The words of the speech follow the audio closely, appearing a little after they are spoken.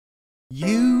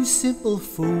You simple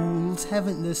fools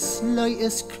haven't the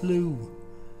slightest clue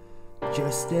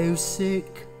just how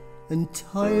sick and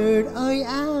tired I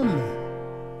am.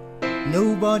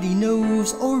 Nobody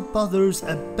knows or bothers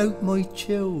about my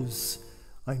chills.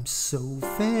 I'm so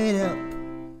fed up,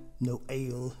 no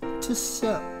ale to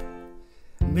sup.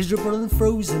 Miserable and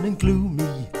frozen and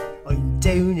gloomy, I'm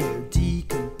down here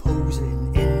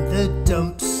decomposing in the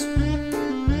dumps. I'm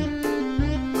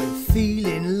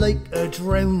feeling like a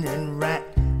drowning rat,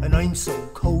 and I'm so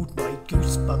cold my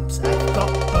goosebumps have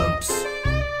got bumps.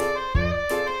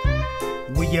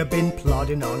 We have been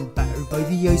plodding on, battered by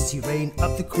the icy rain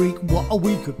up the creek. What a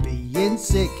week of being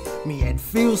sick, me head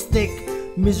feels thick,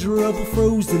 miserable,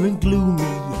 frozen and gloomy.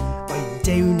 I'm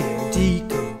down here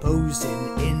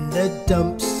decomposing in the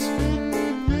dumps.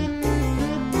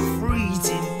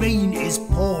 Freezing rain is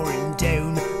pouring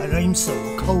down, and I'm so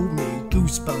cold me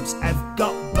goosebumps have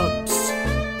got bumps.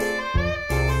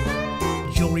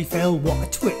 Jory fell, what a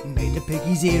twit, made a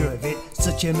piggy's ear of it.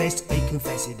 Such a mess, I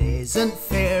confess it isn't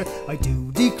fair. I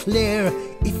do declare,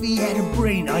 if he had a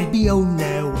brain I'd be home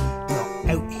now, not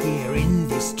out here in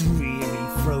this dreary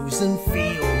frozen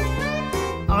field.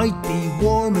 I'd be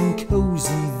warm and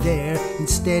cozy there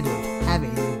instead of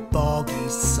having boggy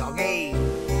soggy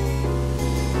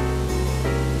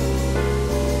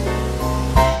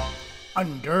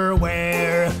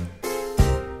underwear.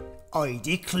 I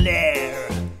declare,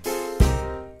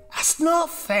 that's not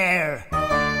fair.